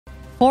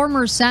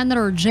Former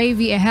Senator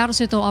J.V.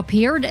 Ejercito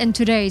appeared in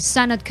today's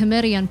Senate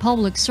Committee on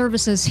Public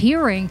Services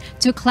hearing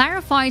to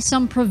clarify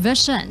some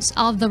provisions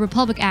of the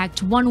Republic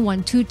Act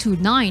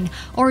 11229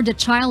 or the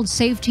Child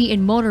Safety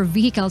in Motor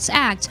Vehicles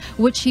Act,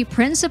 which he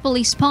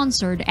principally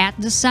sponsored at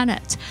the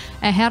Senate.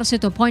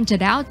 Ejercito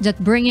pointed out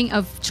that bringing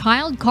of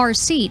child car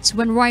seats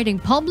when riding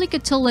public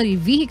utility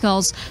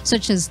vehicles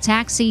such as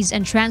taxis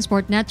and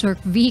transport network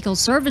vehicle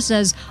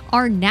services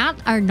are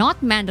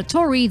not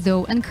mandatory,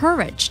 though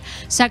encouraged.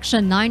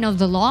 Section 9 of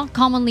the law,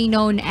 commonly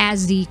known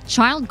as the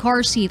Child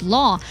Car Seat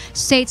Law,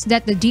 states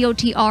that the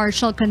DOTr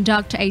shall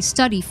conduct a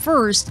study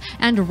first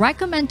and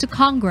recommend to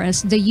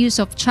Congress the use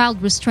of child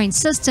restraint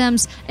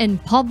systems in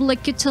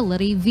public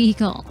utility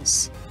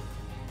vehicles.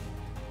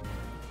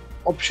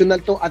 Optional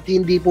to at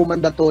hindi po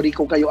mandatory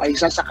kung kayo ay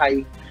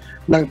sasakay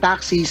ng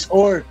taxis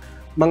or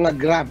mga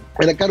Grab.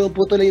 Nagkaroon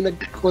po tuloy ng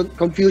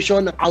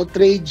confusion, ng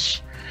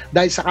outrage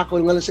dahil sa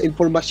kakulangan sa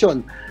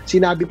informasyon.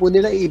 Sinabi po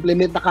nila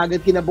i-implement na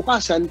kagad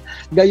kinabukasan,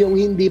 gayong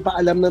hindi pa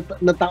alam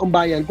ng taong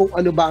bayan kung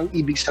ano ba ang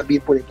ibig sabihin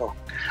po nito.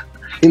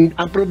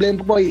 Ang problema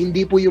po ay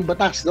hindi po yung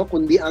batas, no,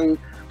 kundi ang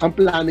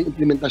planong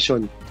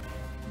implementasyon.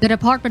 The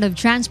Department of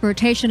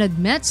Transportation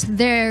admits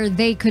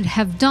they could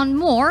have done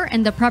more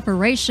in the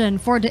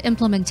preparation for the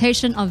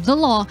implementation of the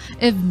law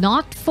if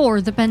not for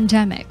the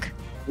pandemic.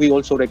 We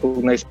also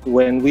recognized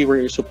when we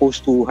were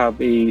supposed to have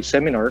a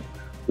seminar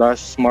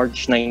last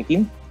March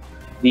 19,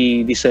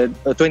 they said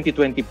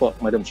 2020 po,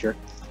 Madam Chair.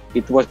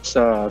 It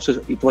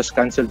was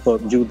cancelled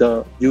due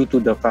to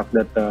the fact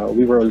that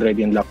we were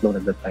already in lockdown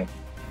at that time.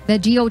 The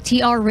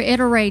DOTr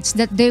reiterates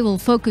that they will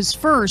focus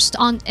first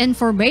on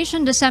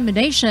information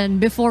dissemination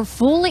before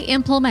fully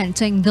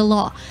implementing the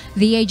law.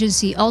 The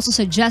agency also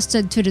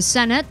suggested to the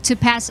Senate to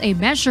pass a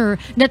measure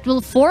that will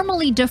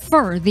formally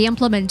defer the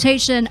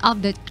implementation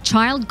of the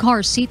Child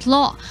Car Seat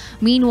Law.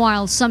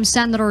 Meanwhile, some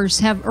senators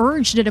have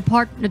urged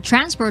the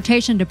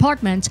Transportation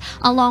Department,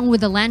 along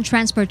with the Land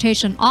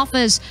Transportation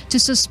Office, to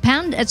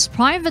suspend its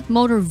Private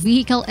Motor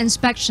Vehicle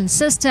Inspection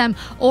System,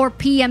 or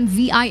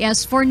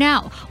PMVIC, for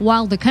now,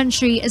 while the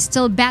country is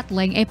still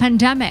battling a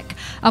pandemic.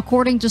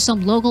 According to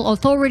some local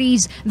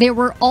authorities, they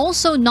were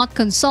also not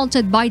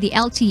consulted by the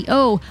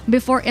LTO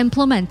before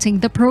implementing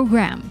the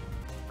program.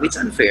 It's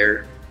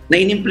unfair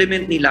na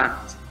in-implement nila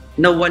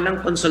na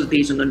walang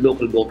consultation ng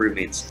local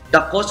governments.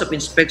 The cost of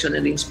inspection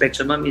and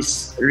inspection, ma'am,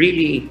 is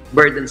really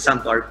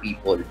burdensome to our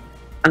people.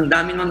 Ang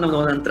dami nang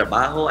nanonood ng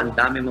trabaho, ang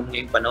dami mong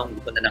ngayong panahon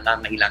dito na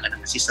nangangailangan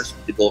ng assistance of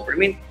the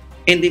government,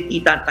 and then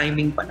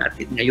ita-timing pa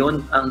natin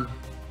ngayon ang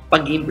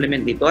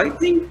pag-implement nito.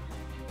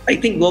 I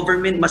think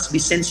government must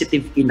be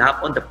sensitive enough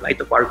on the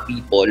plight of our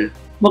people.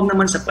 Wag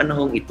naman sa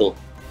panahong ito.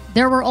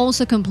 There were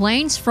also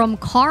complaints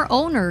from car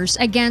owners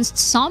against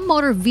some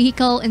motor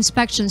vehicle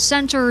inspection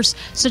centers,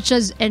 such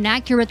as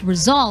inaccurate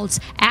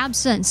results,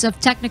 absence of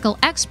technical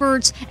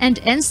experts, and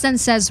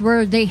instances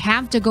where they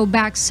have to go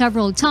back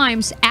several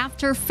times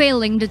after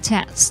failing the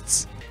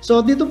tests.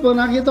 So dito po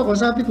nakita ko,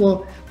 sabi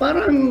ko,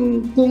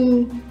 parang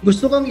kung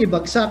gusto kang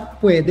ibagsak,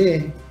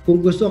 pwede.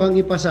 Kung gusto kang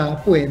ipasa,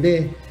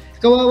 pwede.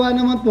 Kawawa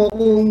naman po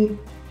kung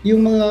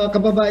yung mga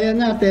kababayan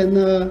natin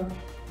na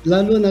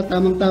lalo na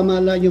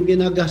tamang-tama lang yung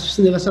ginagastos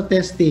nila sa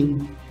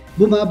testing,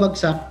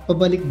 bumabagsak,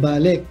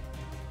 pabalik-balik.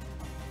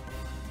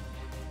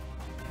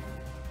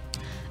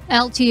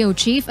 LTO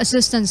Chief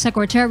Assistant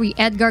Secretary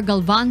Edgar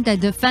Galvante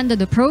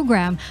defended the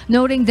program,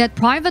 noting that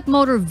private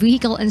motor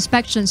vehicle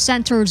inspection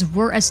centers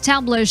were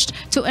established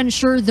to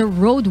ensure the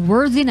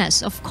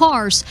roadworthiness of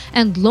cars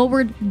and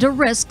lowered the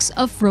risks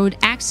of road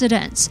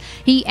accidents.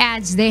 He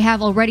adds they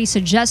have already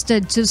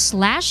suggested to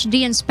slash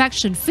the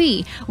inspection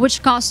fee,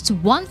 which costs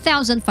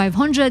 1,500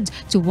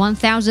 to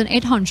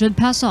 1,800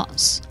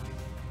 pesos.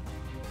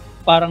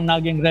 Parang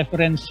naging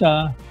reference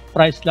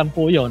price lang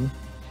po yun.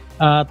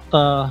 At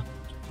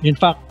in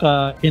fact,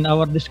 in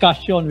our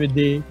discussion with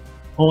the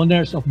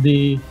owners of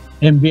the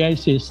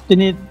MVICs,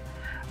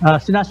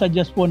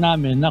 sinasuggest po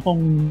namin na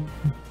kung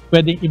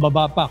pwedeng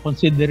ibaba pa,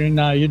 considering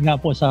na yun nga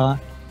po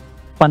sa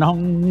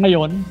panahong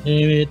ngayon,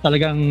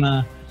 talagang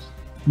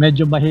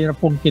medyo mahirap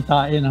pong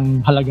kitain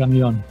ang halagang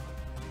yon.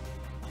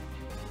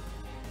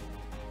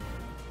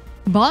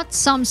 But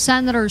some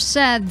senators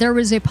said there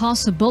is a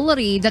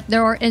possibility that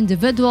there are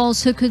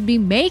individuals who could be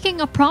making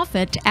a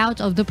profit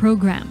out of the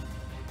program.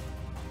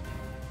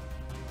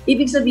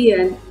 Ibig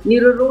sabihin,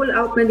 niro-roll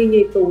out na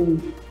ninyo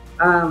itong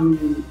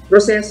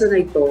proseso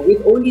na ito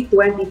with only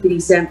 23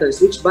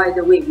 centers, which by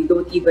the way, we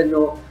don't even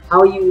know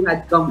how you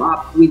had come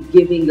up with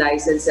giving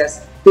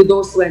licenses to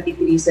those 23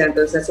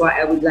 centers. That's why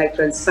I would like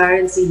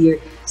transparency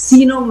here.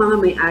 Sino ang mga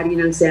may-ari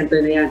ng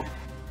center na yan?